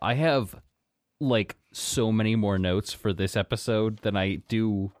I have, like, so many more notes for this episode than I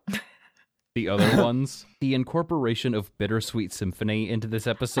do the other ones. The incorporation of Bittersweet Symphony into this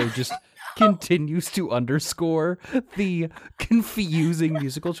episode just continues to underscore the confusing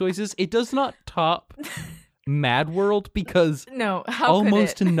musical choices. It does not top Mad World because No, how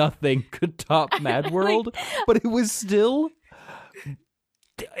almost could it? nothing could top Mad World, but it was still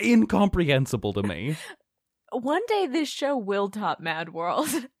incomprehensible to me. One day this show will top Mad World,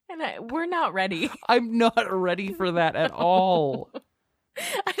 and we're not ready. I'm not ready for that at all.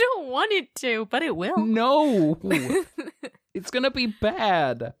 I don't want it to, but it will. No. It's gonna be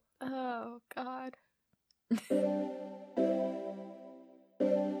bad. Oh, God.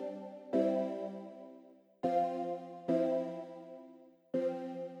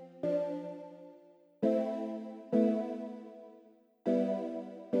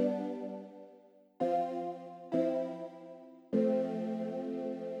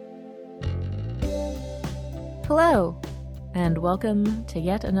 Hello, and welcome to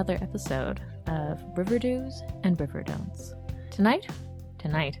yet another episode of Riverdo's and Riverdon'ts.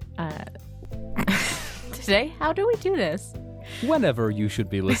 Today, how do we do this? Whenever you should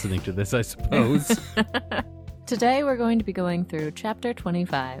be listening to this, I suppose. Today we're going to be going through Chapter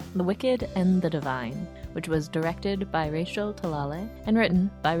 25, The Wicked and the Divine, which was directed by Rachel Talale and written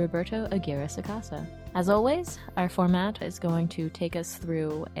by Roberto Aguirre Sacasa. As always, our format is going to take us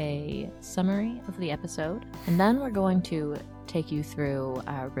through a summary of the episode, and then we're going to take you through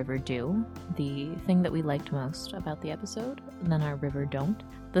our River Do, the thing that we liked most about the episode, and then our River Don't,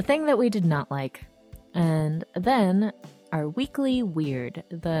 the thing that we did not like, and then our weekly weird,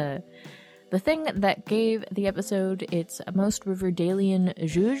 the thing that gave the episode its most Riverdalian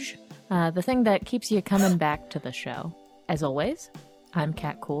zhuzh, the thing that keeps you coming back to the show. As always, I'm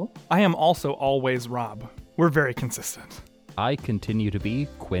Kat Cool. I am also always Rob. We're very consistent. I continue to be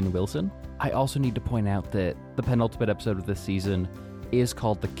Quinn Wilson. I also need to point out that the penultimate episode of this season is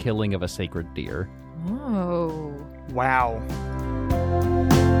called The Killing of a Sacred Deer. Oh. Wow.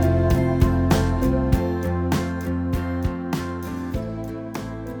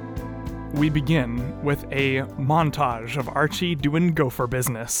 We begin with a montage of Archie doing gopher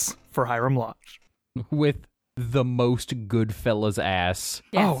business for Hiram Lodge. With the most Goodfellas ass.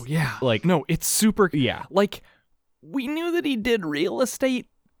 Yes. Oh, yeah. Like, No, it's super... yeah. Like, we knew that he did real estate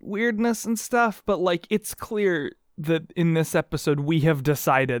weirdness and stuff, but, like, it's clear that in this episode we have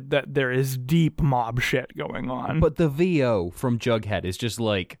decided that there is deep mob shit going on. But the VO from Jughead is just,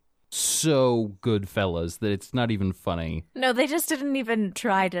 like, so Goodfellas that it's not even funny. No, they just didn't even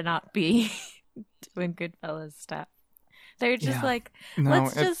try to not be doing Goodfellas stuff. They're just Yeah. like, No,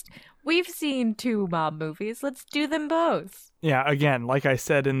 we've seen 2 mob movies, let's do them both. Yeah, again, like I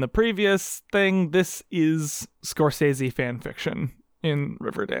said in the previous thing, this is Scorsese fan fiction in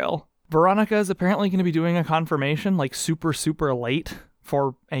Riverdale. Veronica is apparently going to be doing a confirmation, like super, super late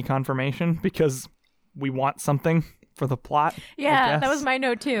for a confirmation because we want something for the plot. I Yeah, that guess. was my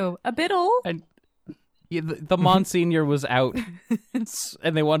note too. A bit old. And yeah, the Monsignor was out,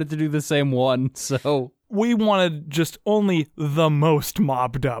 and they wanted to do the same one, so... We wanted just only the most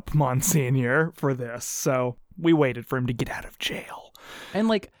mobbed up Monsignor for this, so we waited for him to get out of jail. And,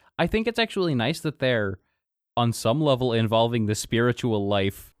 like, I think it's actually nice that they're, on some level, involving the spiritual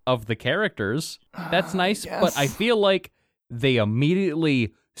life of the characters. That's nice, but I yes. feel like they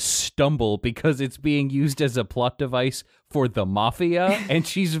immediately stumble because it's being used as a plot device for the Mafia, and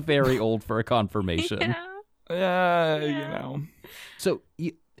she's very old for a confirmation. Yeah. You know. So,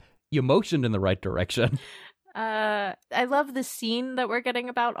 you motioned in the right direction. I love the scene that we're getting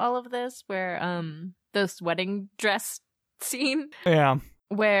about all of this, where this wedding dress scene, Yeah.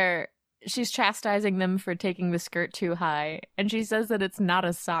 where she's chastising them for taking the skirt too high, and she says that it's not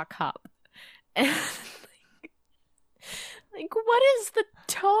a sock hop. And like, what is the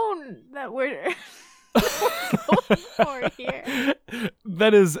tone that we're going for here?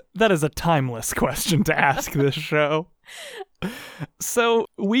 That is a timeless question to ask this show. So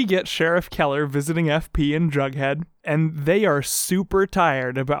we get Sheriff Keller visiting FP and Jughead, and they are super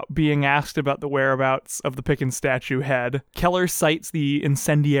tired about being asked about the whereabouts of the Pickens statue head. Keller cites the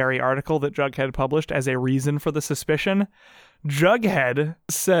incendiary article that Jughead published as a reason for the suspicion. Jughead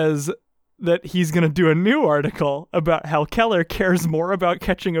says that he's going to do a new article about how Keller cares more about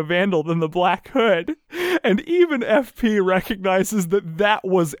catching a vandal than the Black Hood. And even FP recognizes that that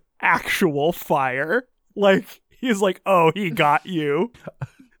was actual fire. Like, he's like, oh, he got you.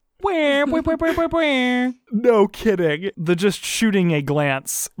 No kidding. The just shooting a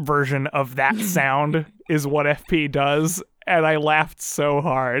glance version of that sound is what FP does. And I laughed so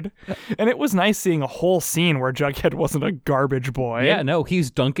hard. And it was nice seeing a whole scene where Jughead wasn't a garbage boy. Yeah, no,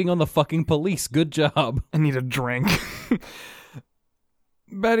 he's dunking on the fucking police. Good job. I need a drink.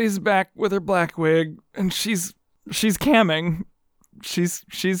 Betty's back with her black wig, and she's camming. She's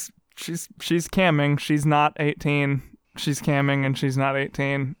camming. She's not 18. She's camming and she's not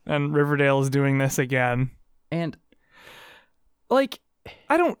 18. And Riverdale is doing this again. And like,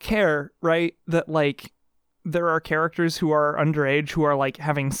 I don't care, right? That like there are characters who are underage who are like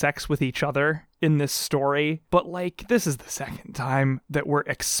having sex with each other in this story, but like this is the second time that we're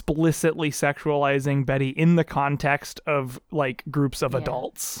explicitly sexualizing Betty in the context of like groups of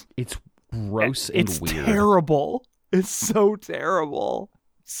adults. it's gross and It's weird. terrible. It's so terrible.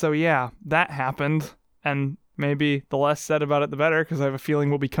 So yeah, that happened, and maybe the less said about it the better, because I have a feeling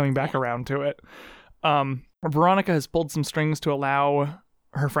we'll be coming back around to it. Veronica has pulled some strings to allow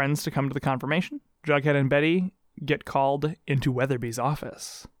her friends to come to the confirmation. Jughead and Betty get called into Weatherby's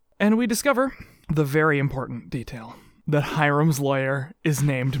office. And we discover the very important detail that Hiram's lawyer is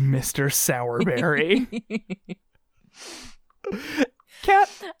named Mr. Sourberry. Kat,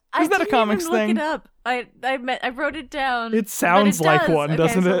 is that a comics thing? thing? Look it up. I wrote it down. It sounds but like does. one, Okay,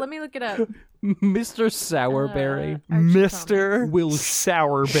 doesn't so it? Let me look it up. Mr. Sourberry Archie Mr. Comics. will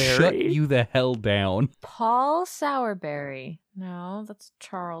Sourberry. shut you the hell down. Paul Sourberry. No, that's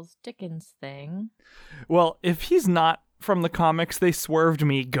Charles Dickens' thing. Well, if he's not from the comics, they swerved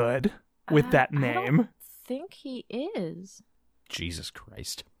me good with that I name. don't think he is. Jesus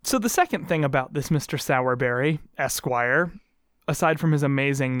Christ. So the second thing about this Mr. Sourberry, Esquire, aside from his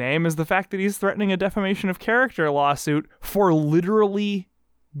amazing name, is the fact that he's threatening a defamation of character lawsuit for literally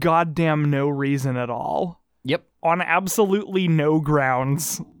goddamn no reason at all. Yep. On absolutely no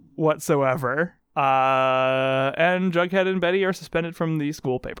grounds whatsoever. And Jughead and Betty are suspended from the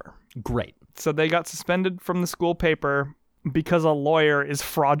school paper. Great. So they got suspended from the school paper because a lawyer is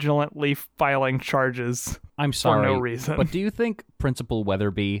fraudulently filing charges I'm for sorry. no reason. But do you think Principal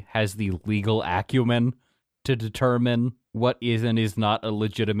Weatherby has the legal acumen to determine what is and is not a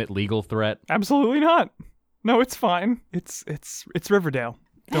legitimate legal threat? Absolutely not. No, it's fine. It's Riverdale.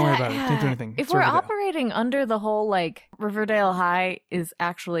 Don't worry about it. Don't do anything. If It's we're Riverdale. operating under the whole like Riverdale High is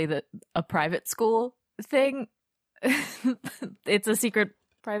actually a private school thing, it's a secret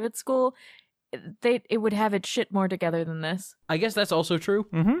private school. It would have its shit more together than this. I guess that's also true.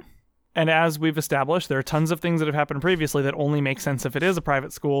 Mm-hmm. And as we've established, there are tons of things that have happened previously that only make sense if it is a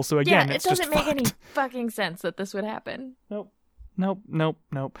private school. So again, yeah, it it's doesn't just make fucked. any fucking sense that this would happen.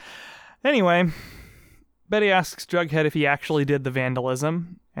 Nope. Anyway, Betty asks Jughead if he actually did the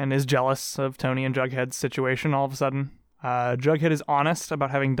vandalism and is jealous of Tony and Jughead's situation all of a sudden. Jughead is honest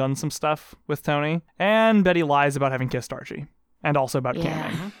about having done some stuff with Tony, and Betty lies about having kissed Archie, and also about camming.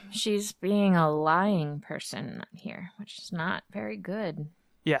 Yeah, she's being a lying person here, which is not very good.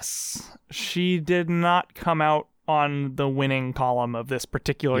 Yes, she did not come out on the winning column of this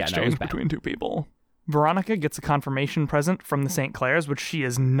particular Yeah, no, it was exchange bad. between two people. Veronica gets a confirmation present from the St. Clairs, which she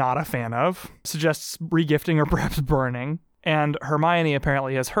is not a fan of, suggests regifting or perhaps burning, and Hermione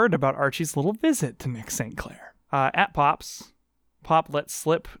apparently has heard about Archie's little visit to Nick St. Clair. At Pop's, Pop lets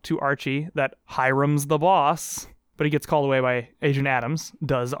slip to Archie that Hiram's the boss, but he gets called away by Agent Adams,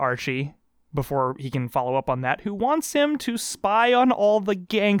 does Archie, before he can follow up on that, who wants him to spy on all the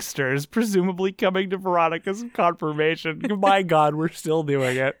gangsters, presumably coming to Veronica's confirmation. My God, we're still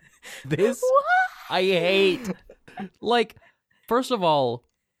doing it. This I hate. Like, first of all,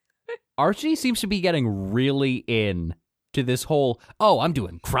 Archie seems to be getting really in to this whole, oh, I'm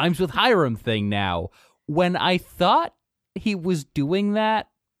doing crimes with Hiram thing now, when I thought he was doing that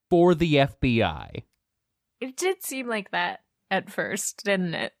for the FBI. It did seem like that at first,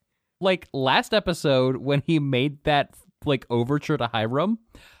 didn't it? Like, last episode, when he made that, like, overture to Hiram,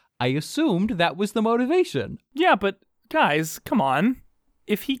 I assumed that was the motivation. Yeah, but guys, come on.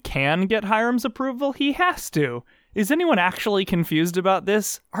 If he can get Hiram's approval, he has to. Is anyone actually confused about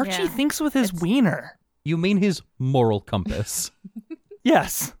this? Archie Yeah. thinks with his wiener. You mean his moral compass.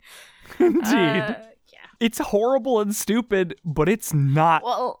 Yes. Indeed. Yeah. It's horrible and stupid, but it's not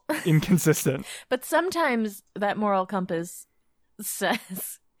Well, inconsistent. but sometimes that moral compass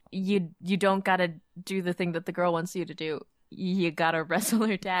says you don't gotta do the thing that the girl wants you to do. You gotta wrestle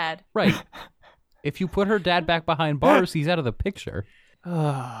her dad. Right. If you put her dad back behind bars, he's out of the picture.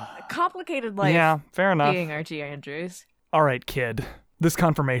 Complicated life. Yeah, fair enough. Being Archie Andrews. All right, kid. This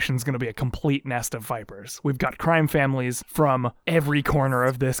confirmation's going to be a complete nest of vipers. We've got crime families from every corner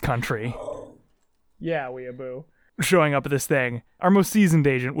of this country. Yeah, weeaboo. Showing up at this thing. Our most seasoned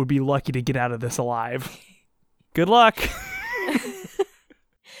agent would be lucky to get out of this alive. Good luck.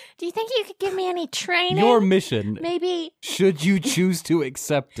 Do you think you could give me any training? Your mission, Maybe should you choose to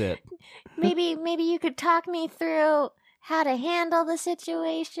accept it. maybe you could talk me through how to handle the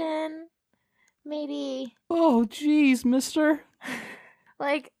situation. Maybe Oh, geez, mister.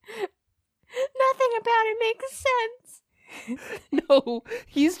 like nothing about it makes sense. No,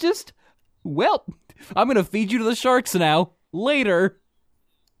 he's just... Well, I'm gonna feed you to the sharks now. Later.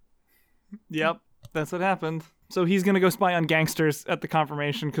 Yep, that's what happened. So he's going to go spy on gangsters at the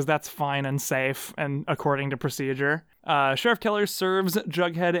confirmation because that's fine and safe and according to procedure. Sheriff Keller serves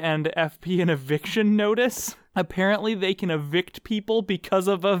Jughead and FP an eviction notice. Apparently they can evict people because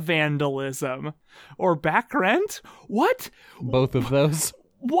of a vandalism. Or back rent? What? Both of those.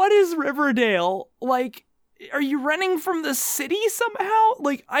 What is Riverdale? Like, are you renting from the city somehow?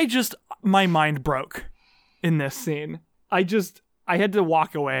 Like, my mind broke in this scene. I had to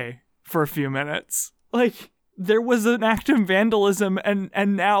walk away for a few minutes. Like, there was an act of vandalism and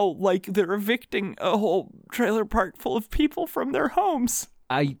now, like, they're evicting a whole trailer park full of people from their homes.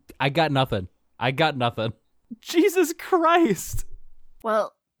 I got nothing. Jesus Christ.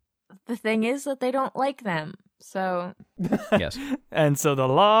 Well, the thing is that they don't like them. So Yes. And so the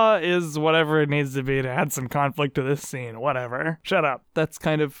law is whatever it needs to be to add some conflict to this scene. Whatever. Shut up. That's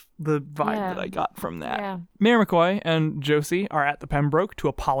kind of the vibe Yeah. that I got from that. yeah. Mayor McCoy and Josie are at the Pembroke to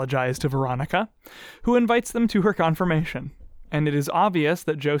apologize to Veronica, who invites them to her confirmation. And it is obvious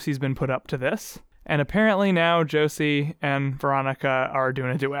that Josie's been put up to this. And apparently now Josie and Veronica are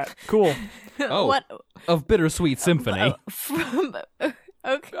doing a duet. Cool. Oh, What of Bittersweet Symphony. from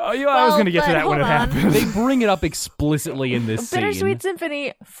okay. Oh, yeah, I was going to get to but that when it hold on. happened. They bring it up explicitly in this scene. Bittersweet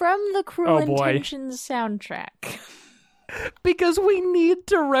Symphony from the Cruel Oh, boy. Intentions soundtrack. Because we need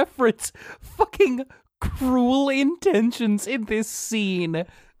to reference fucking Cruel Intentions in this scene.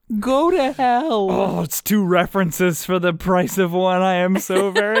 Go to hell. Oh, it's 2 references for the price of 1. I am so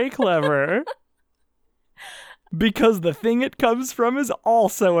very clever. Because the thing it comes from is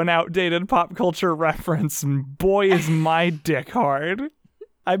also an outdated pop culture reference, and boy is my dick hard.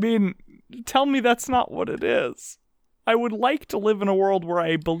 I mean, tell me that's not what it is. I would like to live in a world where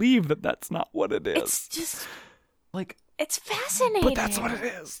I believe that that's not what it is. It's just, Like, it's fascinating. But that's what it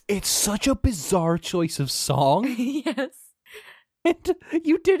is. it's such a bizarre choice of song. Yes. And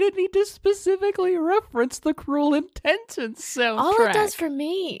you didn't need to specifically reference the Cruel Intentions soundtrack. All it does for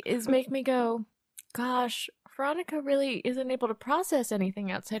me is make me go, gosh, Veronica really isn't able to process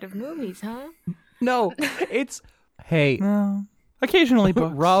anything outside of movies, huh? No, it's... Hey, No. Occasionally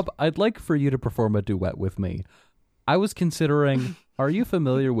books. Rob, I'd like for you to perform a duet with me. I was considering, are you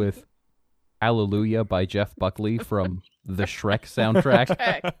familiar with Hallelujah by Jeff Buckley from the Shrek soundtrack?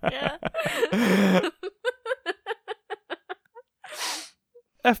 Heck, yeah.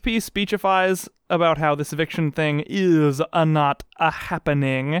 FP speechifies about how this eviction thing is not a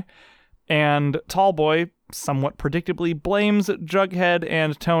happening, and Tallboy somewhat predictably blames Jughead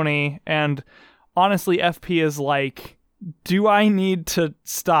and Tony, and honestly FP is like, do I need to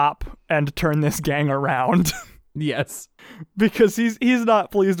stop and turn this gang around? Yes. Because he's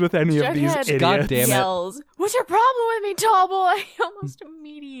not pleased with any of these Jughead idiots. God damn it. yells, "What's your problem with me, tall boy?" Almost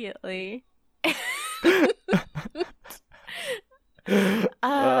immediately.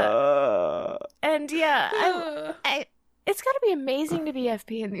 And yeah, I it's got to be amazing to be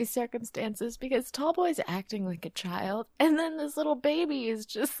FP in these circumstances because Tallboy's acting like a child, and then this little baby is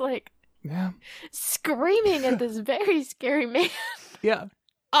just like Yeah. screaming at this very scary man Yeah.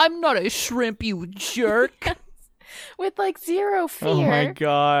 I'm not a shrimp, you jerk. with like zero fear. Oh my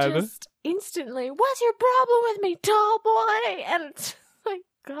god. Just instantly, what's your problem with me, tall boy? And it's like,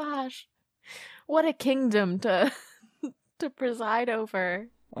 gosh, what a kingdom to to preside over.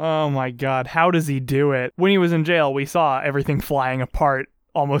 Oh my god, how does he do it? When he was in jail, we saw everything flying apart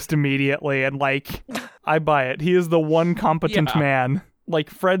almost immediately, and like, I buy it. He is the one competent Yeah. man. Like,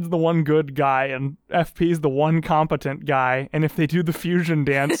 Fred's the one good guy, and FP's the one competent guy, and if they do the fusion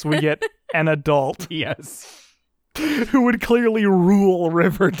dance, we get an adult Yes. who would clearly rule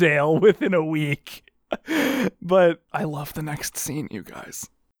Riverdale within a week. But I love the next scene, you guys.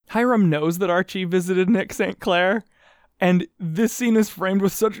 Hiram knows that Archie visited Nick St. Clair, and this scene is framed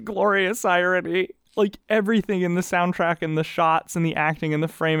with such glorious irony. Like, everything in the soundtrack and the shots and the acting and the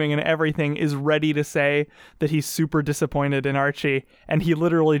framing and everything is ready to say that he's super disappointed in Archie, and he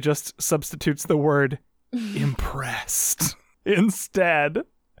literally just substitutes the word impressed instead.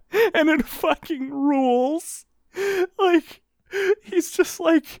 And it fucking rules. Like, he's just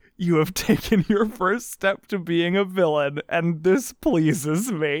like, you have taken your first step to being a villain, and this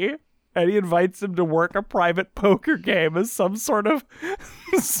pleases me. And he invites him to work a private poker game as some sort of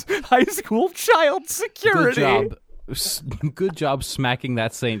high school child security. Good job. Good job smacking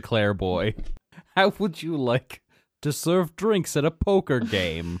that St. Clair boy. How would you like to serve drinks at a poker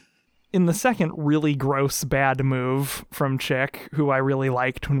game? In the second really gross bad move from Chick, who I really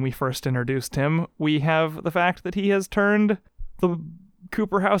liked when we first introduced him, we have the fact that he has turned the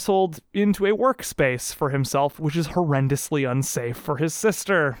Cooper household into a workspace for himself, which is horrendously unsafe for his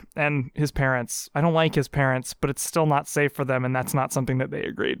sister and his parents. I don't like his parents, but it's still not safe for them, and that's not something that they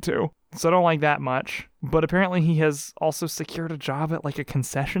agreed to. So I don't like that much. But apparently he has also secured a job at like a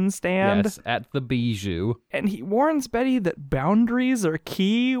concession stand. Yes, at the Bijou. And he warns Betty that boundaries are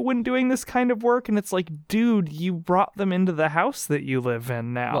key when doing this kind of work. And it's like, dude, you brought them into the house that you live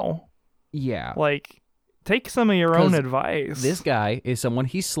in now. Well, yeah. Like, take some of your own advice. This guy is someone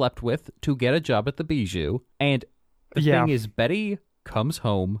he slept with to get a job at the Bijou. And the thing is, Betty comes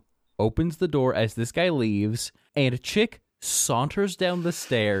home, opens the door as this guy leaves, and Chick saunters down the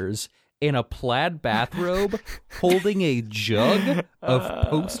stairs in a plaid bathrobe holding a jug of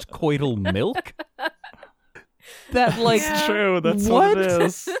post-coital milk. That, like, It's true. That's what it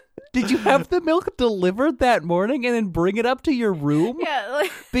is. Did you have the milk delivered that morning and then bring it up to your room? Yeah,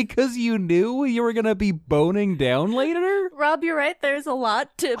 like, Because you knew you were going to be boning down later? Rob, you're right. There's a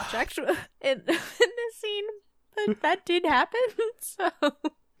lot to object in this scene, but that did happen. So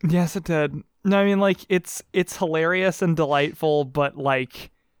Yes, it did. No, I mean, like, it's hilarious and delightful, but,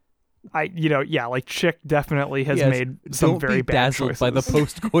 like, like, Chick definitely has made some very bad dazzled choices. by the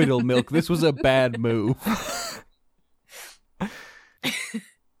post-coital milk. This was a bad move.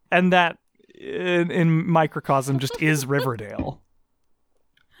 And that, in microcosm, just is Riverdale.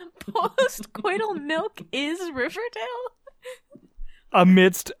 post-coital milk is Riverdale?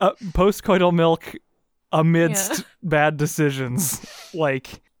 Amidst post-coital milk, amidst bad decisions.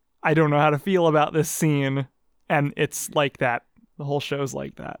 Like, I don't know how to feel about this scene, and it's like that. The whole show's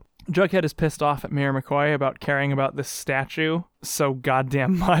like that. Jughead is pissed off at Mayor McCoy about caring about this statue so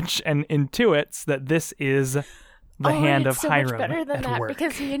goddamn much, and intuits that this is the hand of Hiram much better than at that work.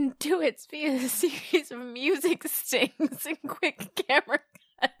 because he intuits via a series of music stings and quick camera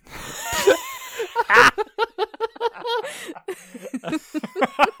cuts.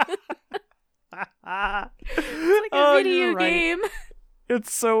 It's like a video game.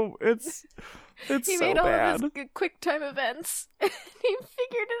 It's so He so made all bad. of his quick time events and he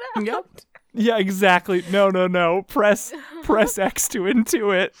figured it out. Yep. Yeah, exactly. No. Press X to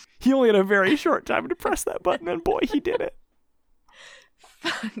intuit. He only had a very short time to press that button, and boy, he did it.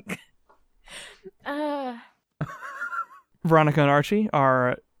 Fuck. Veronica and Archie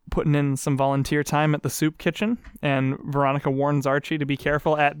are putting in some volunteer time at the soup kitchen, and Veronica warns Archie to be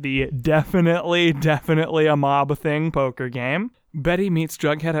careful at the definitely a mob thing poker game. Betty meets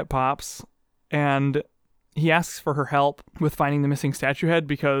Jughead at Pop's, and he asks for her help with finding the missing statue head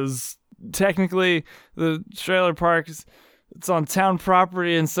because technically the trailer park it's on town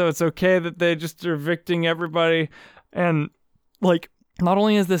property, and so it's okay that they just are evicting everybody. And like, not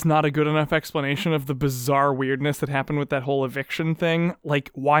only is this not a good enough explanation of the bizarre weirdness that happened with that whole eviction thing, like,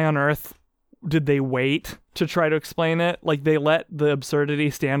 why on earth did they wait to try to explain it? Like, they let the absurdity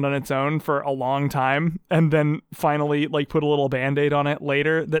stand on its own for a long time and then finally, like, put a little Band-Aid on it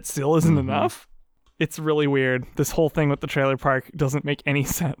later that still isn't enough. It's really weird. This whole thing with the trailer park doesn't make any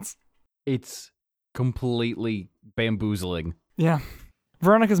sense. It's completely bamboozling. Yeah.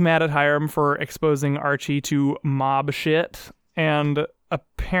 Veronica's mad at Hiram for exposing Archie to mob shit, and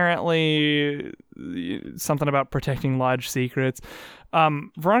apparently something about protecting lodge secrets.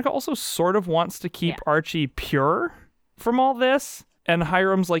 Veronica also sort of wants to keep Archie pure from all this, and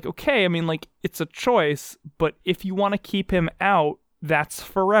Hiram's like, okay, I mean, like, it's a choice, but if you want to keep him out, that's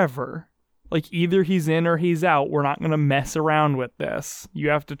forever. Like, either he's in or he's out. We're not going to mess around with this. You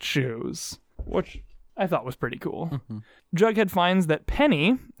have to choose. Which I thought was pretty cool. Jughead finds that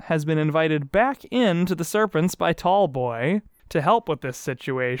Penny has been invited back into the Serpents by Tallboy to help with this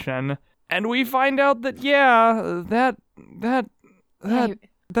situation. And we find out that,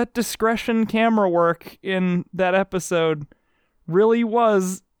 that discretion camera work in that episode really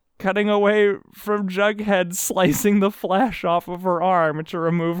was cutting away from Jughead slicing the flesh off of her arm to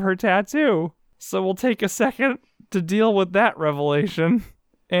remove her tattoo. So we'll take a second to deal with that revelation.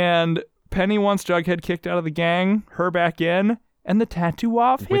 And Penny wants Jughead kicked out of the gang, her back in, and the tattoo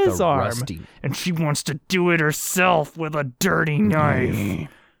off With his a arm. rusty. And she wants to do it herself with a dirty knife.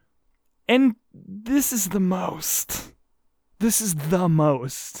 And this is the most. This is the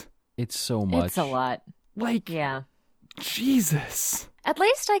most. It's so much. It's a lot. Like, Yeah. Jesus. At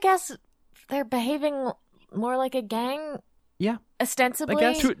least I guess they're behaving more like a gang. Yeah. Ostensibly.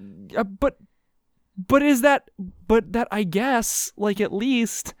 I guess. But is that I guess, like, at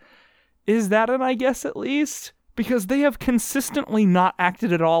least, is that an I guess at least? Because they have consistently not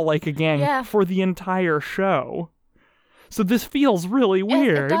acted at all like a gang for the entire show. So this feels really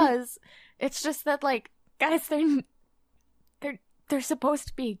weird. It does. It's just that, like, guys, they're supposed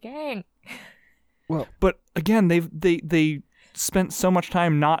to be a gang. Well, but again, they spent so much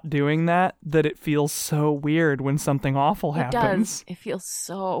time not doing that it feels so weird when something awful happens. It does. It feels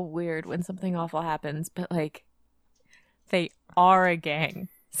so weird when something awful happens, but, like, they are a gang.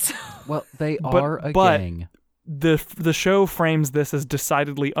 So. Well, they are a gang. The show frames this as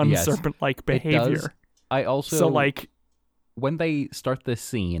decidedly unserpent-like behavior. It does. I also... So, like... When they start this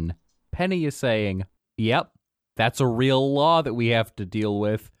scene, Penny is saying, yep, that's a real law that we have to deal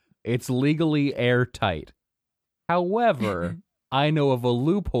with. It's legally airtight. However, I know of a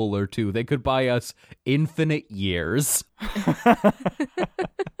loophole or two that could buy us infinite years.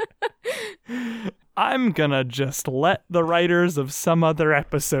 I'm gonna just let the writers of some other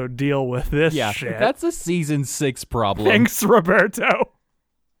episode deal with this shit. That's a season 6 problem. Thanks, Roberto.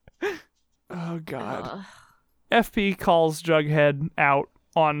 Oh, God. FP calls Jughead out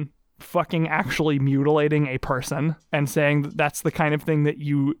on fucking actually mutilating a person and saying that that's the kind of thing that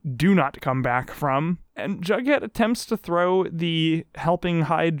you do not come back from. And Jughead attempts to throw the helping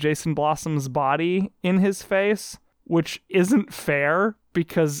hide Jason Blossom's body in his face, which isn't fair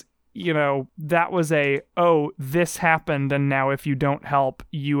because, you know, that was this happened and now if you don't help,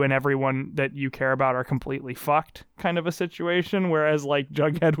 you and everyone that you care about are completely fucked kind of a situation, whereas, like,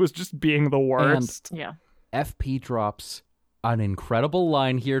 Jughead was just being the worst. Yeah. FP drops an incredible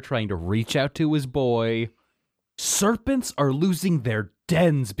line here trying to reach out to his boy. Serpents are losing their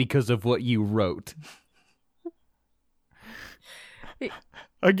dens because of what you wrote.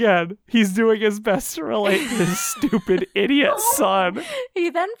 Again, he's doing his best to relate to his stupid idiot son. He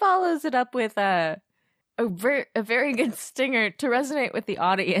then follows it up with a very good stinger to resonate with the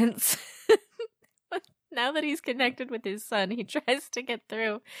audience. Now that he's connected with his son, he tries to get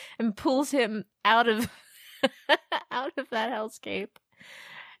through and pulls him out of that hellscape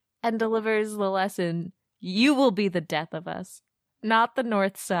and delivers the lesson: you will be the death of us, not the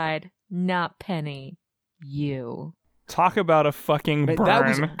North Side, not Penny, you. Talk about a fucking burn. That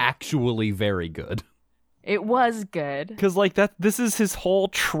was actually very good. It was good. Because, like, this is his whole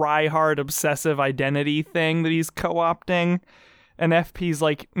try-hard obsessive identity thing that he's co-opting. And FP's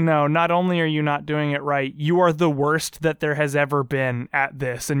like, no, not only are you not doing it right, you are the worst that there has ever been at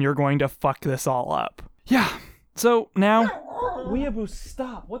this, and you're going to fuck this all up. Yeah. So now, Weeaboo,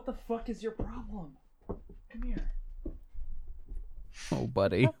 stop. What the fuck is your problem? Come here. Oh,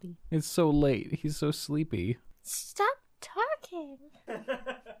 buddy. Puppy. It's so late. He's so sleepy. Stop talking. That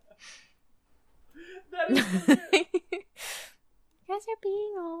is You guys are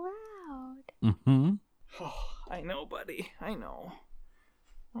being all loud. Mm-hmm. Oh, I know, buddy. I know.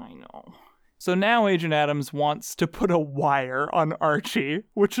 So now Agent Adams wants to put a wire on Archie,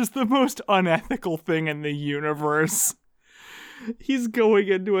 which is the most unethical thing in the universe. He's going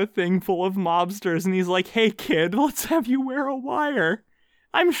into a thing full of mobsters and he's like, hey kid, let's have you wear a wire.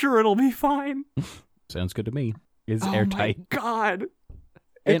 I'm sure it'll be fine. Sounds good to me. It's airtight. Oh my God.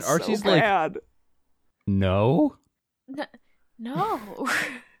 And It's Archie's so bad. like, no? No.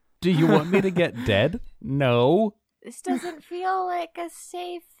 Do you want me to get dead? No. This doesn't feel like a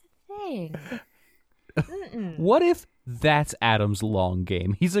safe thing. Mm-mm. What if that's Adam's long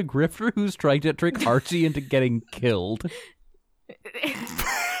game? He's a grifter who's trying to trick Archie into getting killed.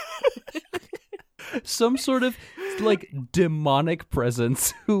 Some sort of, like, demonic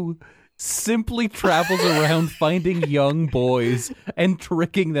presence who simply travels around finding young boys and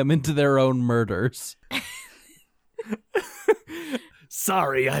tricking them into their own murders.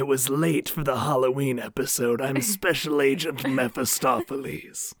 Sorry, I was late for the Halloween episode. I'm Special Agent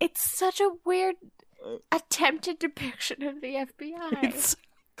Mephistopheles. It's such a weird attempted depiction of the FBI.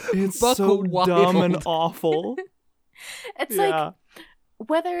 It's Buck so wild. dumb and awful. It's like,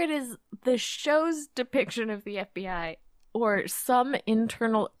 whether it is the show's depiction of the FBI or some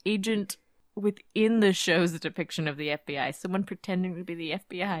internal agent within the show's depiction of the FBI, someone pretending to be the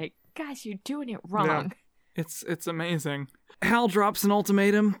FBI, guys, you're doing it wrong. Yeah. It's amazing. Hal drops an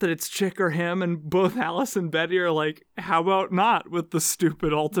ultimatum that it's Chick or him, and both Alice and Betty are like, how about not with the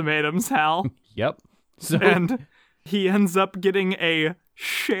stupid ultimatums, Hal? Yep. So, And he ends up getting a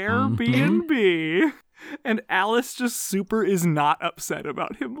share B&B, and Alice just super is not upset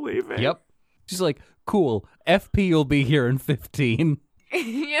about him leaving. yep. She's like, cool, FP will be here in 15.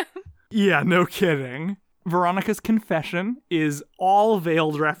 Yeah. Yeah, no kidding. Veronica's confession is all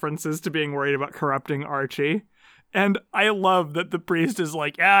veiled references to being worried about corrupting Archie. And I love that the priest is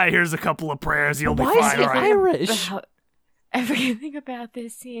like, here's a couple of prayers, you'll be Why fine, is he right? Irish? everything about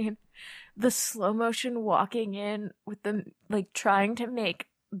this scene. The slow motion walking in with them, like, trying to make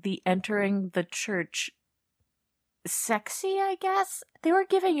the entering the church sexy, I guess. They were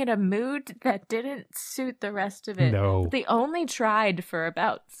giving it a mood that didn't suit the rest of it. No. They only tried for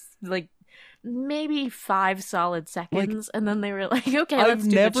about, like, maybe 5 solid seconds, and then they were like, okay, let's I've do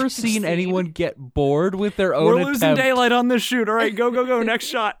the never church seen scene. anyone get bored with their own We're losing attempt. daylight on this shoot. All right, go, go, go. Next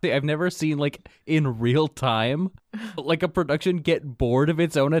shot. I've never seen, like, in real time, like, a production get bored of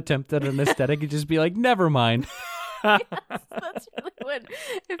its own attempt at an aesthetic and just be like, never mind. That's really what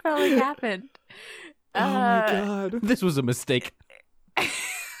it felt like happened. Oh my god. This was a mistake.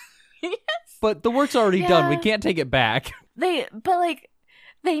 Yes. But the work's already done. We Yeah. can't take it back. They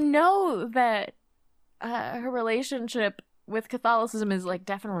know that her relationship with Catholicism is, like,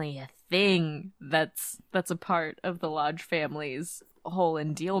 definitely a thing that's a part of the Lodge family's whole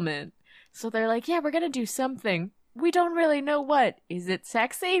endealment. So they're like, yeah, we're gonna do something. We don't really know what. Is it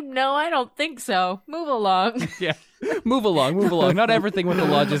sexy? No, I don't think so. Move along. Yeah. Move along. Not everything with the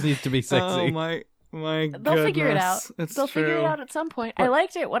lodges needs to be sexy. Oh my They'll figure it out. It's They'll true. figure it out at some point. I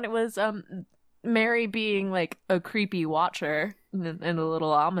liked it when it was Mary being, like, a creepy watcher and a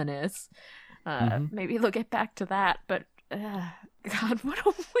little ominous. Maybe they'll get back to that, but God, what a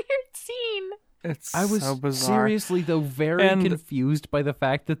weird scene. It's I was so bizarre. seriously, though, very And- confused by the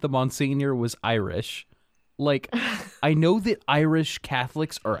fact that the Monsignor was Irish. Like, I know that Irish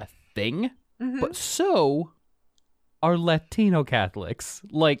Catholics are a thing, but so are Latino Catholics.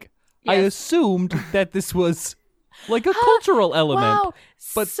 Like, I Yes. assumed that this was, like, a cultural element. Wow.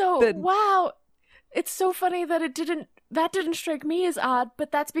 but so then- wow. It's so funny that that didn't strike me as odd,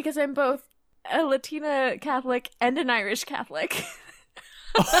 but that's because I'm both a Latina Catholic and an Irish Catholic.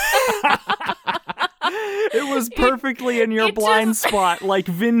 It was perfectly in your it blind just- spot, like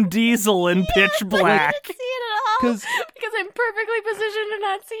Vin Diesel in Pitch I Black. didn't see it at all 'Cause- because I'm perfectly positioned to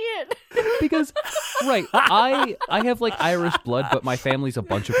not see it. Because, right, I have, like, Irish blood, but my family's a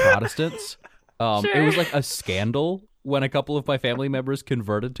bunch of Protestants. It was, like, a scandal when a couple of my family members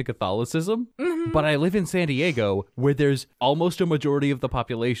converted to Catholicism. But I live in San Diego, where there's almost a majority of the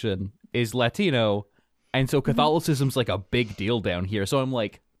population is Latino, and so Catholicism's, like, a big deal down here. So I'm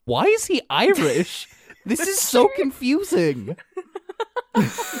like, why is he Irish? This is so confusing. He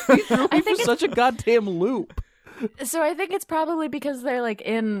threw me for such a goddamn loop. So I think it's probably because they're, like,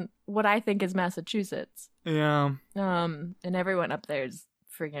 in what I think is Massachusetts. Yeah, And everyone up there is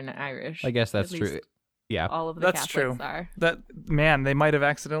friggin' Irish. I guess that's At true. least Yeah. All of the that's Catholics true. are. That man, they might have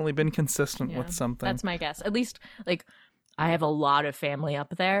accidentally been consistent Yeah, with something. That's my guess. At least, like, I have a lot of family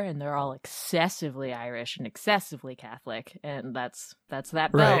up there, and they're all excessively Irish and excessively Catholic, and that's that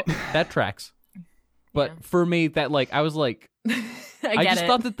Right. belt. That tracks. But Yeah. for me, that, like, I was like, I I get just it.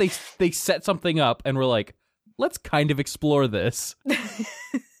 thought that they set something up and were like, let's kind of explore this.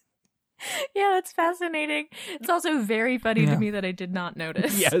 Yeah, that's fascinating. It's also very funny Yeah. to me that I did not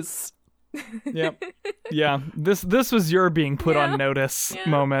notice. Yes. Yep. Yeah. This was your being put Yeah. on notice Yeah.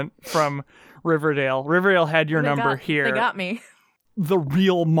 moment from Riverdale. Riverdale had your They number got- here. They got me. The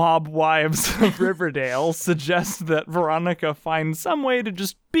real mob wives of Riverdale suggest that Veronica find some way to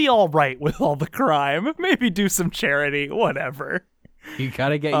just be all right with all the crime. Maybe do some charity, whatever. You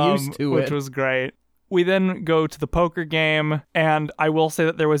gotta get used to which it. was great. We then go to the poker game, and I will say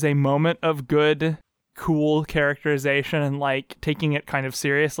that there was a moment of good, cool characterization and, like, taking it kind of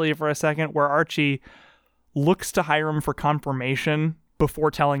seriously for a second, where Archie looks to Hiram for confirmation before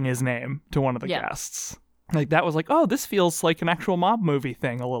telling his name to one of the Yeah. guests. Like, that was like, oh, this feels like an actual mob movie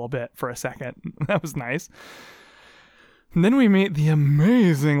thing a little bit for a second. That was nice. And then we meet the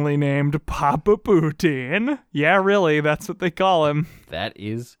amazingly named Papa Poutine. Yeah, really, that's what they call him. That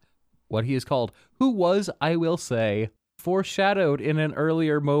is what he is called. Who was, I will say, foreshadowed in an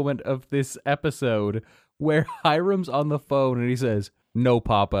earlier moment of this episode where Hiram's on the phone and he says, "No,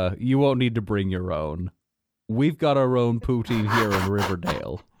 Papa, you won't need to bring your own. We've got our own poutine here in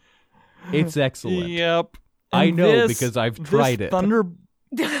Riverdale. It's excellent." Yep. I And know because I've tried it.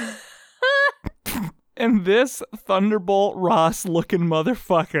 And this Thunderbolt Ross looking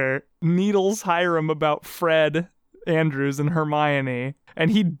motherfucker needles Hiram about Fred Andrews and Hermione,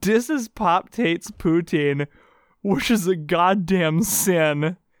 and he disses Pop Tate's poutine, which is a goddamn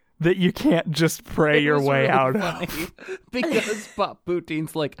sin that you can't just pray It your was way really out funny of. because Pop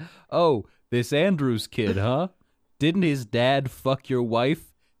Poutine's like, "Oh, this Andrews kid, huh? Didn't his dad fuck your wife?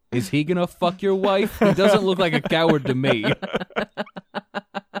 Is he gonna fuck your wife? He doesn't look like a coward to me."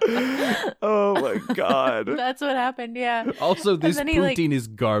 Oh my god. That's what happened, yeah. Also, this then he, like- poutine is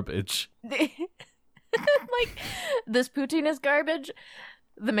garbage. Like, this poutine is garbage.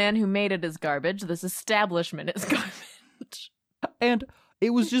 The man who made it is garbage. This establishment is garbage. And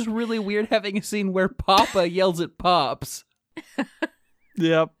it was just really weird having a scene where Papa yells at Pops.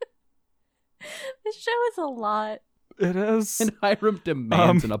 Yep, This show is a lot. it is. And Hiram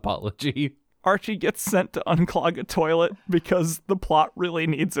demands an apology. Archie gets sent to unclog a toilet because the plot really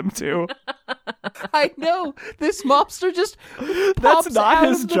needs him to. I know. This mobster just That's pops not out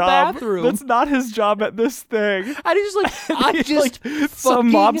his of the job. bathroom. That's not his job at this thing. And he's just like, I just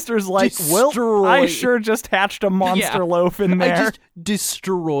some fucking mobsters like, well, I destroyed- sure just hatched a monster Yeah. loaf in I there. just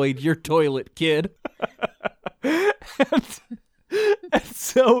destroyed your toilet, kid. And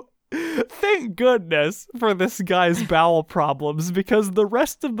so, thank goodness for this guy's bowel problems, because the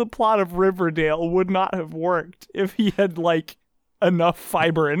rest of the plot of Riverdale would not have worked if he had, like, enough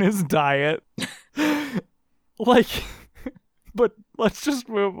fiber in his diet. Like, but let's just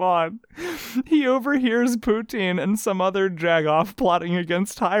move on. He overhears Poutine and some other jagoff plotting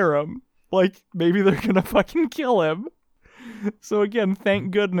against Hiram. Like, maybe they're gonna fucking kill him. So again,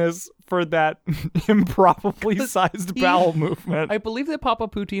 thank goodness for that improbably sized bowel movement. I believe that Papa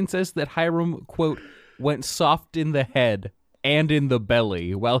Poutine says that Hiram, quote, went soft in the head and in the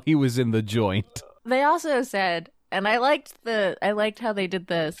belly while he was in the joint. They also said, and I liked how they did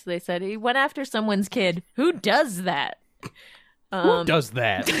this. They said he went after someone's kid. Who does that? Who does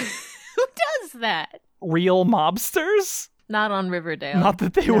that? Who does that? Real mobsters? Not on Riverdale. Not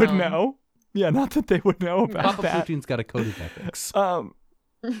that they would No. know. Yeah, not that they would know about Papa that. Poutine's got a code of ethics.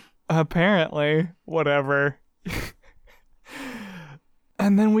 Apparently, whatever.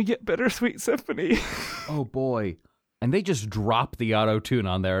 And then we get Bittersweet Symphony. Oh boy. And they just drop the auto-tune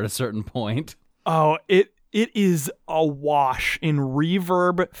on there at a certain point. Oh, it is awash in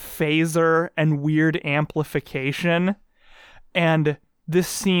reverb, phaser, and weird amplification. And this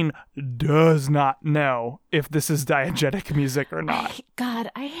scene does not know if this is diegetic music or not. God,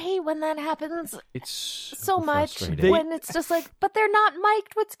 I hate when that happens It's so much. frustrating. When it's just like, but they're not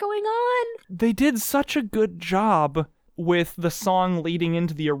mic'd. What's going on? They did such a good job with the song leading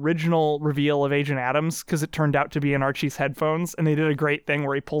into the original reveal of Agent Adams, because it turned out to be in Archie's headphones, and they did a great thing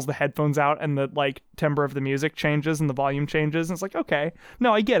where he pulls the headphones out and the like timbre of the music changes and the volume changes, and it's like, okay,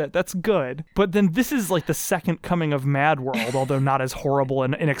 no, I get it, that's good. But then this is like the second coming of Mad World, although not as horrible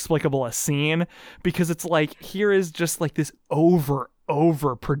and inexplicable a scene, because it's like, here is just like this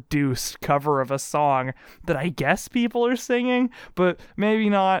overproduced cover of a song that I guess people are singing, but maybe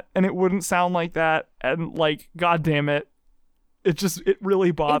not, and it wouldn't sound like that, and like, god damn it, it really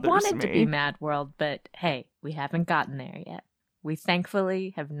bothers It wanted me. to be Mad World, but hey, we haven't gotten there yet. We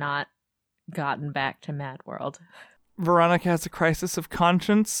thankfully have not gotten back to Mad World. Veronica has a crisis of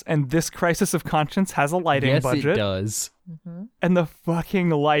conscience, and this crisis of conscience has a lighting yes, budget. it does. Mm-hmm. And the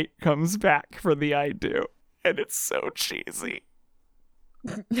fucking light comes back for the I Do, and it's so cheesy.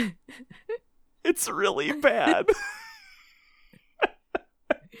 It's really bad.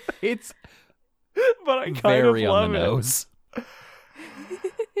 It's But I kind very of love on the it. nose.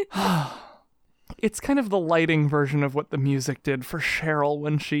 It's kind of the lighting version of what the music did for Cheryl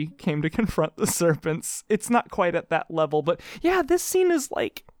when she came to confront the serpents. It's not quite at that level, but yeah, this scene is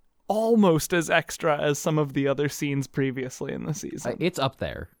like almost as extra as some of the other scenes previously in the season. It's up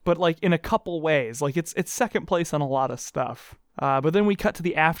there. But like in a couple ways. Like it's second place on a lot of stuff. But then we cut to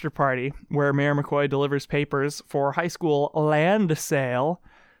the after party where Mayor McCoy delivers papers for high school land sale.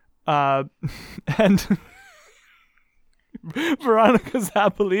 And Veronica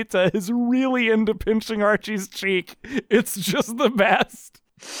Zapolita is really into pinching Archie's cheek. It's just the best.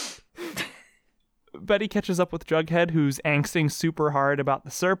 Betty catches up with Jughead, who's angsting super hard about the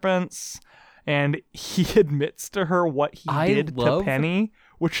serpents, and he admits to her what he did to Penny,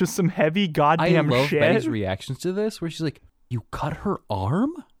 which is some heavy goddamn I love shit. Betty's reactions to this, where she's like, "You cut her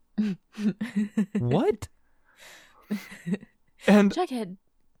arm? What?" And Jughead.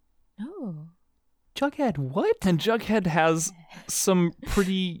 No. Jughead, what? And Jughead has some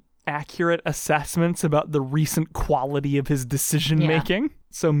pretty accurate assessments about the recent quality of his decision making.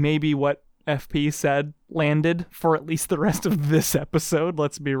 So maybe what FP said landed for at least the rest of this episode,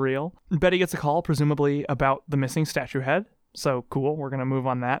 let's be real. Betty gets a call, presumably about the missing statue head. So cool, we're going to move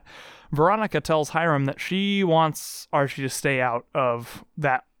on that. Veronica tells Hiram that she wants Archie to stay out of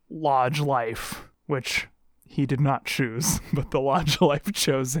that lodge life, which he did not choose, but the lodge life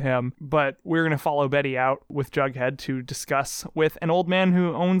chose him. But we're going to follow Betty out with Jughead to discuss with an old man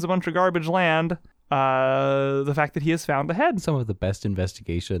who owns a bunch of garbage land the fact that he has found the head. Some of the best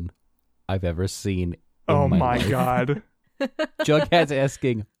investigation I've ever seen. Oh my my life. God. Jughead's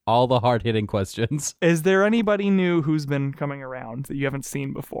asking all the hard-hitting questions. Is there anybody new who's been coming around that you haven't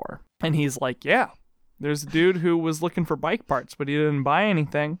seen before? And he's like, yeah, there's a dude who was looking for bike parts, but he didn't buy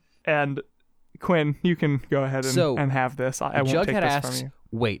anything. And Quinn, you can go ahead So, and have this. I won't take Jughead this asks, from you.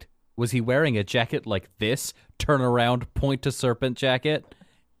 wait, was he wearing a jacket like this? Turn around, point to serpent jacket?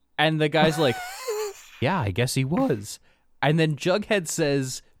 And the guy's like, yeah, I guess he was. And then Jughead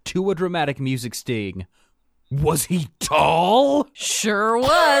says to a dramatic music sting, was he tall? Sure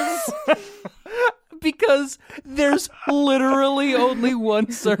was. Because there's literally only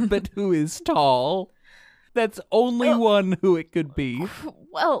one serpent who is tall. That's only one who it could be.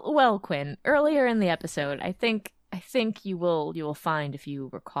 Well, Quinn. Earlier in the episode, I think you will find, if you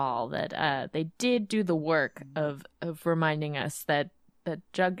recall, that they did do the work of reminding us that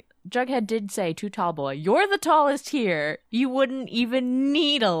Jughead did say to Tallboy, "You're the tallest here. You wouldn't even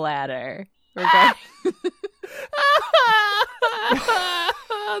need a ladder."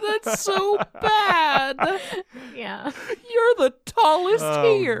 That's so bad. Yeah. You're the tallest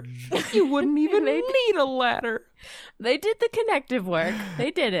here. Oh. You wouldn't even need a ladder. They did the connective work.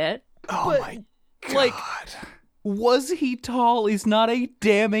 They did it. Oh But, my god. like, was he tall is not a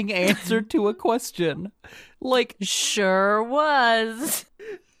damning answer to a question. Like, Sure was.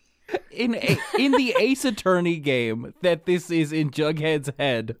 in the Ace Attorney game that this is in Jughead's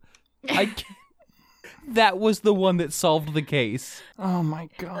head, that was the one that solved the case. Oh my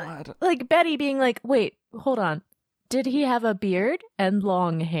god. Like Betty being like, "Wait, hold on. Did he have a beard and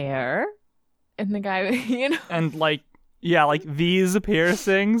long hair?" And the guy, And like these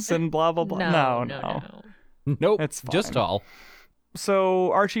piercings and blah blah blah. No. Nope, It's just fine. tall.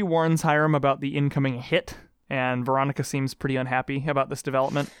 So Archie warns Hiram about the incoming hit, and Veronica seems pretty unhappy about this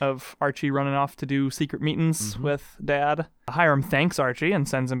development of Archie running off to do secret meetings with Dad. Hiram thanks Archie and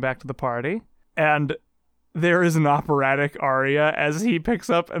sends him back to the party, and there is an operatic aria as he picks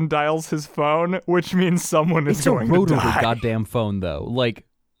up and dials his phone, which means someone is It's a going to rotary die. goddamn phone, though. Like,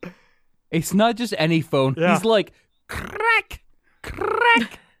 it's not just any phone. Yeah. He's like, crack,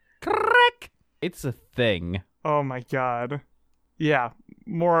 crack, crack. It's a thing. Oh my god. Yeah,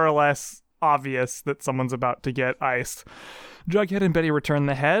 more or less obvious that someone's about to get iced. Jughead and Betty return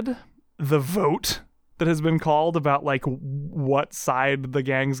the head. The vote that has been called about, like, what side the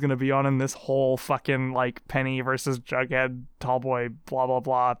gang's gonna be on in this whole fucking, like, Penny versus Jughead, Tallboy, blah, blah,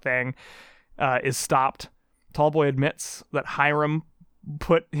 blah thing, is stopped. Tallboy admits that Hiram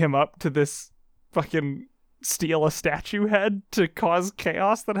put him up to this fucking steal a statue head to cause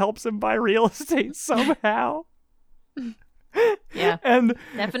chaos that helps him buy real estate somehow. Yeah, And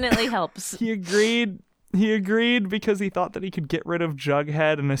definitely helps. he agreed because he thought that he could get rid of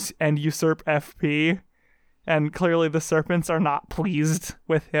Jughead and usurp FP. And clearly the serpents are not pleased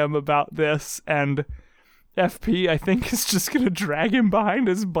with him about this. And FP, I think, is just going to drag him behind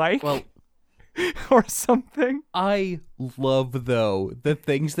his bike Well, or something. I love, though, the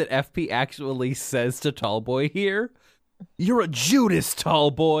things that FP actually says to Tallboy here. You're a Judas,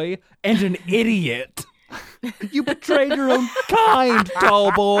 Tallboy, and an idiot. You betrayed your own kind,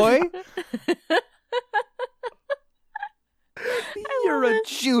 Tallboy. You're a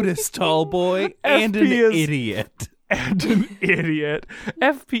Judas, Tallboy, and an FP is idiot. And an idiot.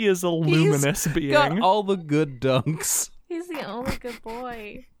 FP is a luminous being. Got all the good dunks. He's the only good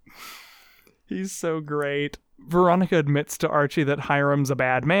boy. He's so great. Veronica admits to Archie that Hiram's a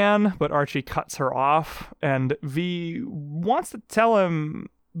bad man, but Archie cuts her off, and V wants to tell him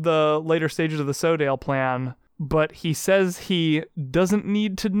the later stages of the Sodale plan, but he says he doesn't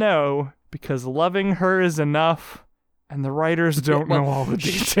need to know because loving her is enough, and the writers don't know all the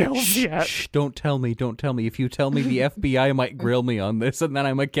details yet. Shh, don't tell me. If you tell me, the FBI might grill me on this, and then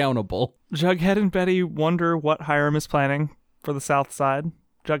I'm accountable. Jughead and Betty wonder what Hiram is planning for the South Side.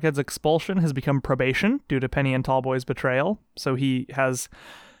 Jughead's expulsion has become probation due to Penny and Tallboy's betrayal, so he has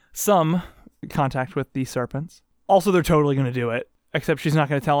some contact with the serpents. Also, they're totally going to do it, except she's not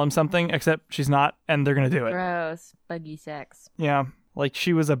going to tell him something, except she's not, and they're going to do it. Gross. Buggy sex. Yeah, like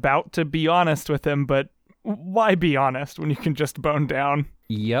she was about to be honest with him, but why be honest when you can just bone down?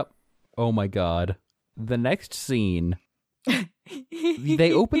 Yep. Oh my god. The next scene,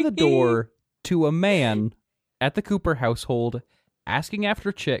 they open the door to a man at the Cooper household asking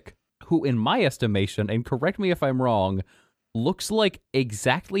after Chick, who, in my estimation, and correct me if I'm wrong, looks like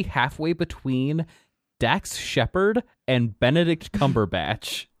exactly halfway between Dax Shepard and Benedict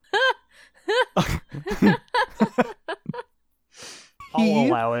Cumberbatch. I'll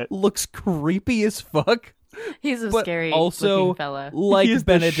allow it. Looks creepy as fuck. He's a But scary also, looking fella. like He's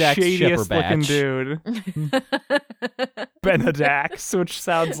Benedict the shadiest looking Shepardbatch. dude. Benedict, which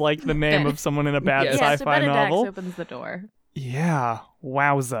sounds like the name of someone in a bad Yes. Yeah, so sci-fi Benedict novel. opens the door. Yeah,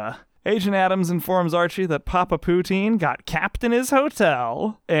 wowza. Agent Adams informs Archie that Papa Poutine got capped in his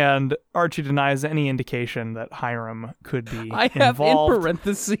hotel, and Archie denies any indication that Hiram could be I have involved. in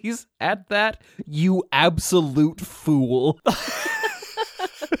parentheses at that, you absolute fool.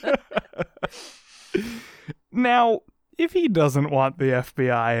 Now, if he doesn't want the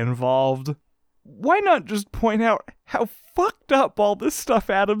FBI involved, why not just point out how fucked up all this stuff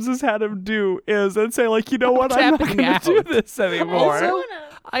Adams has had him do is and say, like, you know what, I'm not tapping going to do out. this anymore. Also,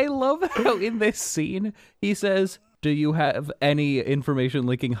 I love how in this scene he says, do you have any information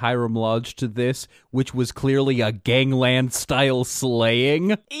linking Hiram Lodge to this, which was clearly a gangland-style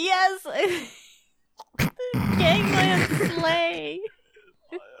slaying? Yes! Gangland slay!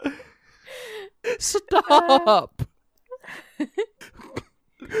 Stop!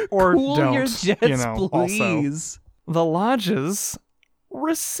 Or Cool don't, your jets, also. please. The Lodges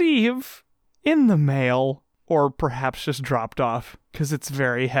receive in the mail, or perhaps just dropped off, because it's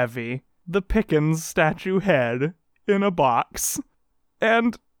very heavy, the Pickens statue head in a box.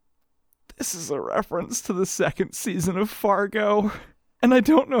 And this is a reference to the second season of Fargo, and I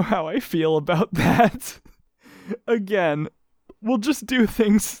don't know how I feel about that. Again, we'll just do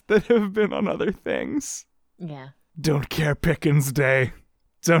things that have been on other things. Yeah. Don't care Pickens Day.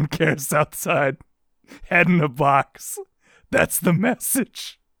 Don't care Southside. Head in a box. That's the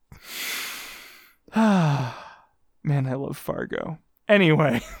message. Man, I love Fargo.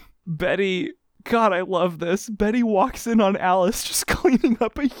 Anyway, Betty, God, I love this. Betty walks in on Alice just cleaning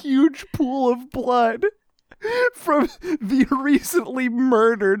up a huge pool of blood from the recently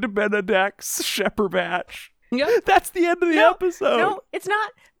murdered Benedict's shepherd batch. Yep. That's the end of the episode. No, it's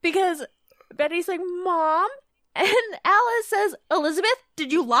not, because Betty's like, Mom? And Alice says, Elizabeth,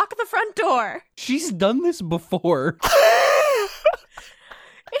 did you lock the front door? She's done this before.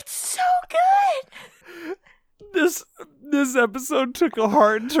 It's so good! This episode took a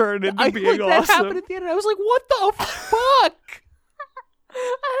hard turn into being like, that awesome. happened at the end, and I was like, what the fuck? I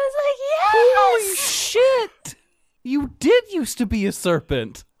was like, yes! Holy shit! You did used to be a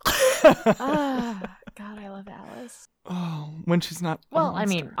serpent. Ah, God, I love Alice. Oh, when she's not. a Well, I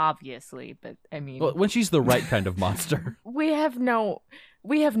monster. mean, obviously, but I mean, Well, when she's the right kind of monster. we have no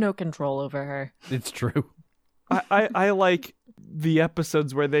control over her. It's true. I like the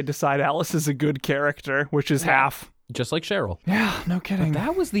episodes where they decide Alice is a good character, which is half. Just like Cheryl. Yeah, no kidding.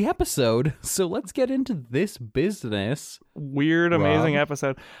 That was the episode, so let's get into this business. Weird, Rob? amazing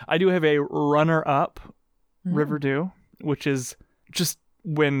episode. I do have a runner-up, Riverdew, which is just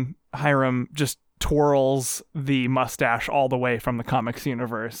when Hiram just twirls the mustache all the way from the comics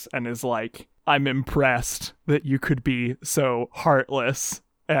universe and is like, I'm impressed that you could be so heartless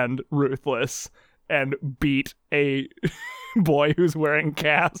and ruthless and beat a boy who's wearing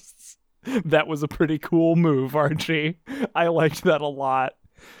casts. That was a pretty cool move, Archie. I liked that a lot.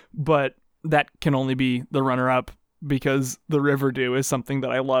 But that can only be the runner-up because the Riverdew is something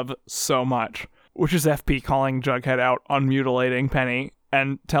that I love so much, which is FP calling Jughead out on mutilating Penny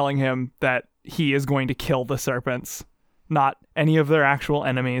and telling him that he is going to kill the serpents. Not any of their actual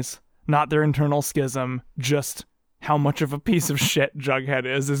enemies, not their internal schism, just how much of a piece of shit Jughead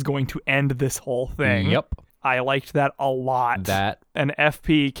is going to end this whole thing. Yep. I liked that a lot. That And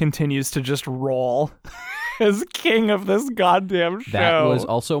FP continues to just roll as king of this goddamn show. that was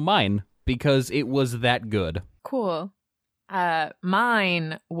also mine because it was that good. Cool.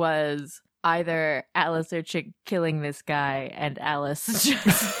 Mine was either Alice or Chick killing this guy and Alice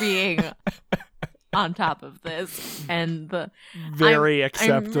just being on top of this. And very I'm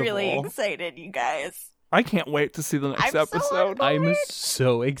acceptable. really excited, you guys. I can't wait to see the next I'm so episode. I'm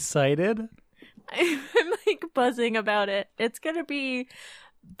so excited. I'm like buzzing about it. It's gonna be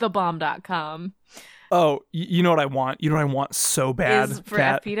thebomb.com. Oh, you know what I want? You know what I want so bad? Is for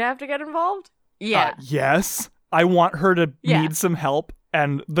Kat? FP to have to get involved? Yeah. Yes. I want her to Yeah. need some help,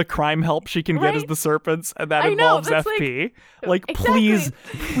 and the crime help she can get is Right? the serpents, and that I know, involves that's FP. Like, Exactly. please,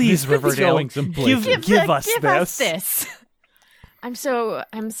 This is Riverdale, going some places. give us give this. us this. I'm so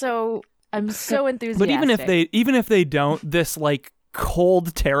enthusiastic. But even if they don't, this like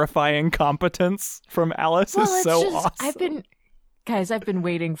cold, terrifying competence from Alice well, is it's so just, awesome. I've been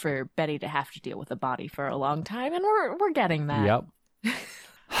waiting for Betty to have to deal with a body for a long time, and we're getting that. Yep.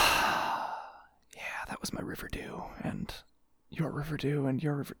 Yeah, that was my Riverdew, and your Riverdew, and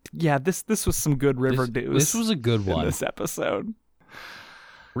your River. Yeah, this was some good Riverdews. This was a good in one. this episode.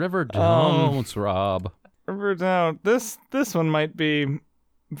 River Jones, Rob. Riverdown. This one might be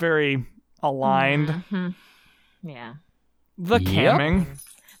very aligned. Mhm. Yeah, The Yep. camming.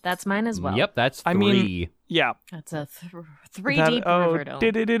 that's mine as well. Yep, that's 3. I mean- Yeah. That's a 3 deep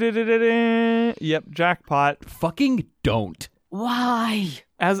Riverdome. Yep, jackpot. Fucking don't. Why?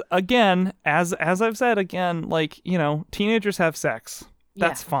 As I've said again, like, you know, teenagers have sex.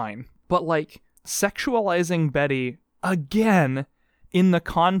 That's fine. But like sexualizing Betty again in the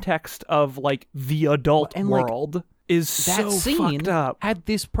context of like the adult And, like, world is so That scene fucked up. had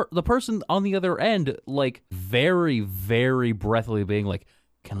this the person on the other end like very, very breathily being like,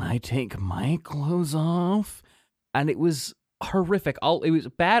 "Can I take my clothes off?" And it was horrific. It was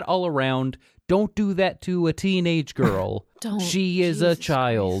bad all around. Don't do that to a teenage girl. Don't. She is a Jesus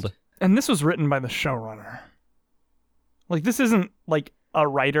child. Christ. And this was written by the showrunner. Like, this isn't like a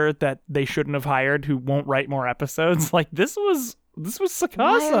writer that they shouldn't have hired who won't write more episodes. Like, this was Sakasa.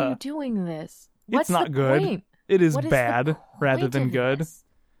 Why are you doing this? What's not the good. point? It is What the bad rather point than of good. this?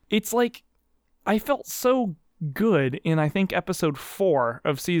 It's like, I felt so good in, I think, episode 4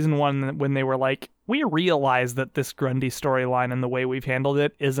 of season 1 when they were like, we realize that this Grundy storyline and the way we've handled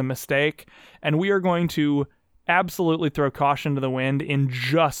it is a mistake, and we are going to absolutely throw caution to the wind in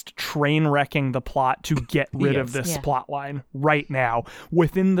just train wrecking the plot to get rid of Yes. this Yeah. plot line right now.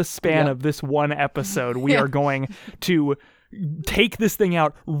 Within the span of this one episode, we are going to take this thing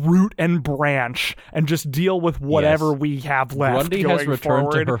out root and branch and just deal with whatever Yes. we have left Grundy going has returned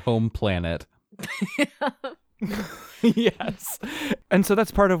forward. to her home planet. Yes. And so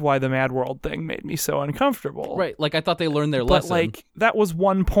that's part of why the Mad World thing made me so uncomfortable. Right, like I thought they learned their But lesson. like that was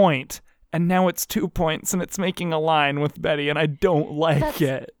 1 point and now it's 2 points and it's making a line with Betty and I don't like That's-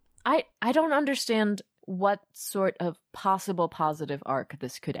 it. I don't understand what sort of possible positive arc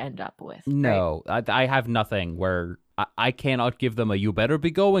this could end up with. right? No, I have nothing where I cannot give them a "you better be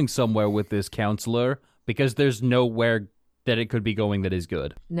going somewhere with this counselor," because there's nowhere that it could be going that is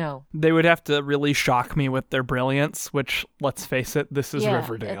good. No. They would have to really shock me with their brilliance, which, let's face it, this is Yeah,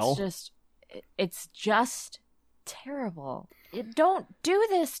 Riverdale. It's just terrible. Don't do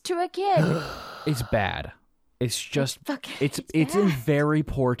this to a kid. It's bad. It's just it's bad. in very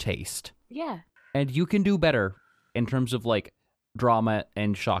poor taste. Yeah. And you can do better in terms of like drama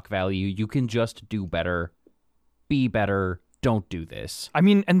and shock value. You can just do better. Be better. Don't do this. I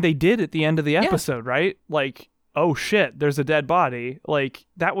mean, and they did at the end of the episode, right? Like, oh shit, there's a dead body. Like,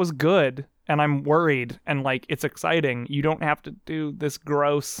 that was good. And I'm worried. And like, it's exciting. You don't have to do this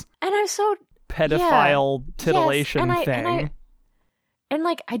gross And I'm so pedophile titillation Yes, thing. and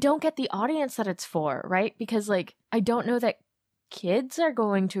like I don't get the audience that it's for, right? Because like I don't know that kids are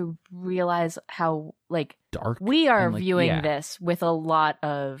going to realize how like Dark. we are and, like, viewing yeah. this with a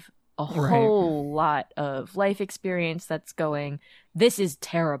Right. whole lot of life experience that's going, this is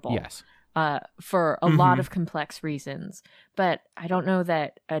terrible. Yes. For a lot Mhm. of complex reasons. But I don't know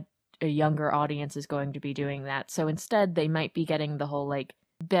that a younger audience is going to be doing that. So instead, they might be getting the whole like,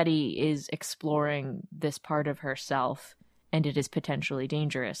 Betty is exploring this part of herself and it is potentially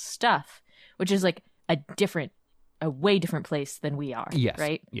dangerous stuff, which is like a way different place than we are. Yes.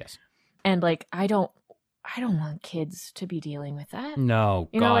 Right. Yes. And like, I don't want kids to be dealing with that. No.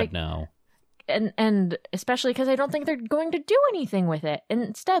 You know, God, like- no. And especially because I don't think they're going to do anything with it. And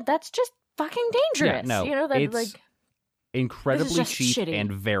instead, that's just fucking dangerous. no, you know, that it's like, Incredibly just cheap shitty.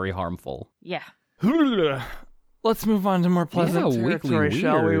 and very harmful. yeah. Let's move on to more pleasant Yeah, weekly territory,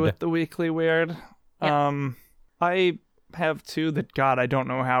 shall we, weird. with the weekly weird. I have two that, God, I don't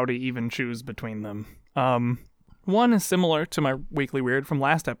know how to even choose between them. One is similar to my weekly weird from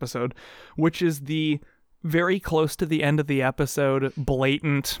last episode, which is the very close to the end of the episode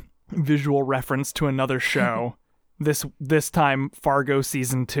blatant visual reference to another show. This time Fargo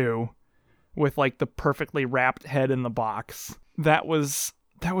season 2, with like the perfectly wrapped head in the box. That was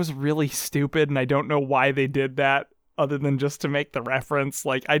really stupid, and I don't know why they did that other than just to make the reference.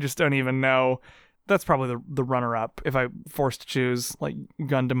 Like, I just don't even know. That's probably the runner-up if I forced to choose, like,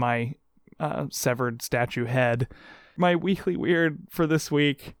 gun to my severed statue head. My weekly weird for this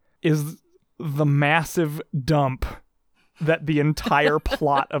week is the massive dump that the entire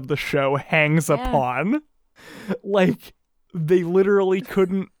plot of the show hangs Yeah. upon. Like, they literally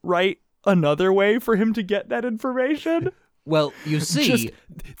couldn't write another way for him to get that information. Well, you see, Just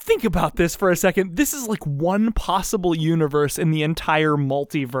think about this for a second. This is like one possible universe in the entire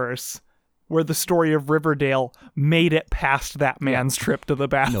multiverse where the story of Riverdale made it past that man's trip to the no,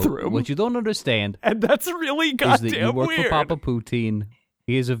 bathroom. what you don't understand And that's really is that you goddamn work weird. for Papa Poutine.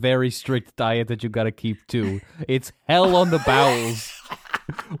 He has a very strict diet that you gotta keep too. It's hell on the bowels,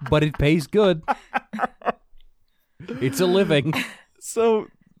 but it pays good. It's a living. So,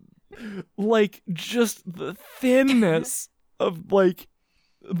 like, just the thinness of, like,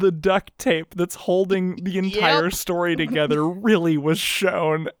 the duct tape that's holding the entire story together really was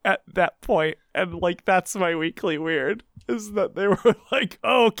shown at that point. And, like, that's my weekly weird. is that they were like,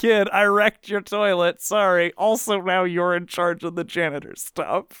 oh, kid, I wrecked your toilet. Sorry. Also, now you're in charge of the janitor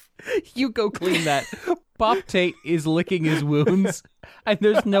stuff. You go clean that. Pop Tate is licking his wounds, and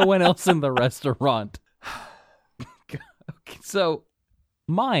there's no one else in the restaurant. Okay, so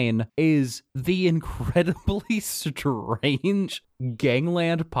mine is the incredibly strange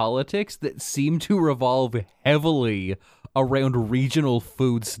gangland politics that seem to revolve heavily around regional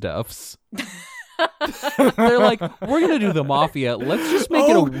foodstuffs. They're like, we're going to do the mafia. Let's just make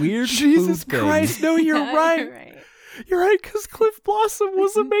it a weird Jesus food Christ. thing. No, you're right. You're right. You're right, because Cliff Blossom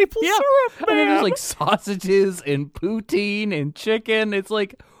was a maple syrup And then man. there's like sausages and poutine and chicken. It's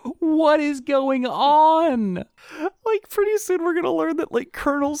like, what is going on? Like, pretty soon we're going to learn that, like,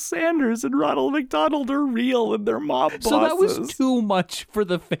 Colonel Sanders and Ronald McDonald are real and they're mob bosses. So that was too much for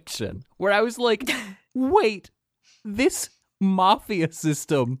the fiction, where I was like, wait, this mafia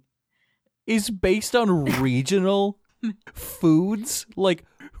system is based on regional foods, like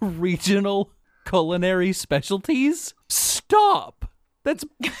regional culinary specialties? Stop! That's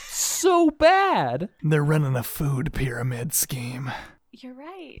so bad. They're running a food pyramid scheme. You're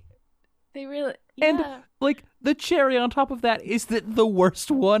right. They really. And, Yeah. like, the cherry on top of that is that the worst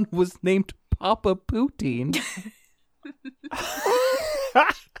one was named Papa Poutine.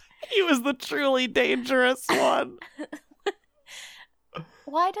 He was the truly dangerous one.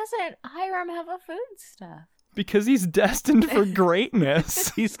 Why doesn't Hiram have a food stuff? Because he's destined for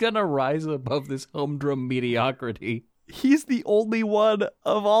greatness. He's gonna rise above this humdrum mediocrity. He's the only one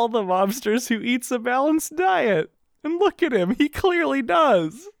of all the mobsters who eats a balanced diet. And look at him, he clearly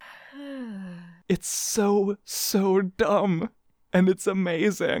does. It's so dumb. And it's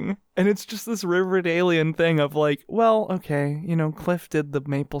amazing. And it's just this Riverdalian thing of like, well, okay, you know, Cliff did the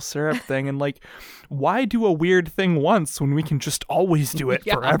maple syrup thing. And like, why do a weird thing once when we can just always do it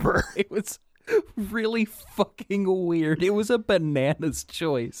Yeah, forever? It was really fucking weird. It was a bananas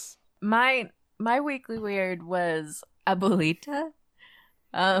choice. My weekly weird was Abuelita.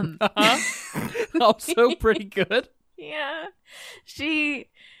 Also pretty good. Yeah, she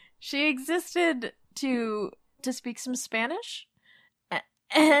existed to speak some Spanish,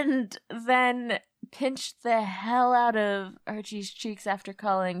 and then pinched the hell out of Archie's cheeks after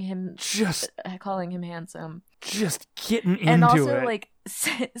calling him handsome, Just getting into and also it. like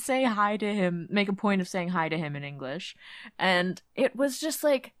say hi to him, make a point of saying hi to him in English, and it was just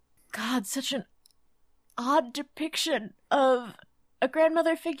like, God, such an odd depiction of a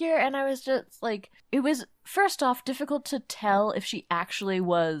grandmother figure. And I was just like, it was first off difficult to tell if she actually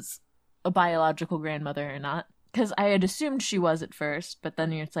was a biological grandmother or not, because I had assumed she was at first, but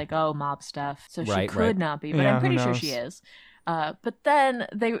then it's like, oh, mob stuff, so she could not be, but Yeah, I'm pretty who sure knows? she is. But then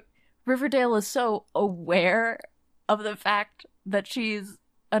Riverdale is so aware of the fact that she's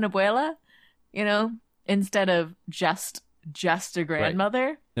an abuela, you know, instead of just a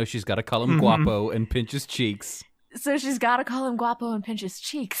grandmother. No, she's got to call him guapo and pinch his cheeks. So she's got to call him guapo and pinch his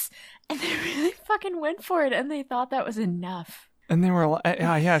cheeks. And they really fucking went for it, and they thought that was enough. And they were like,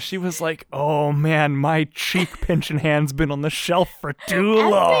 yeah, she was like, oh man, my cheek pinching hand's been on the shelf for too And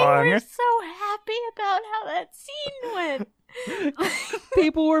long. they were so happy about how that scene went.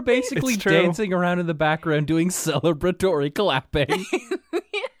 People were basically It's true. dancing around in the background doing celebratory clapping. Yes,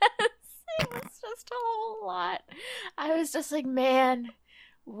 it was just a whole lot. I was just like, man,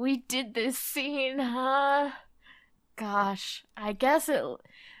 we did this scene, huh? Gosh, I guess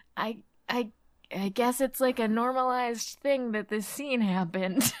it's like a normalized thing that this scene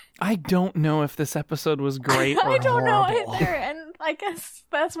happened. I don't know if this episode was great or I don't know horrible. either, and I guess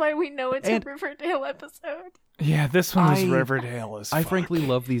that's why we know it's And- a Riverdale episode. Yeah, this one was I- Riverdale as I fuck. frankly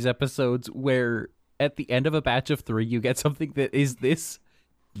love these episodes where at the end of a batch of 3 you get something that is this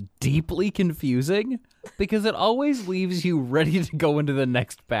deeply confusing, because it always leaves you ready to go into the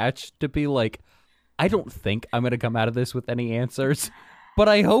next batch to be like, I don't think I'm going to come out of this with any answers, but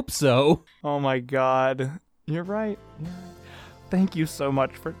I hope so. Oh my god. You're right. Thank you so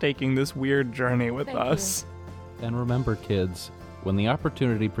much for taking this weird journey with Thank us. And remember, kids, when the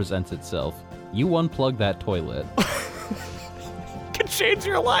opportunity presents itself, you unplug that toilet. Could change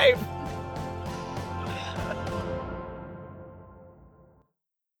your life.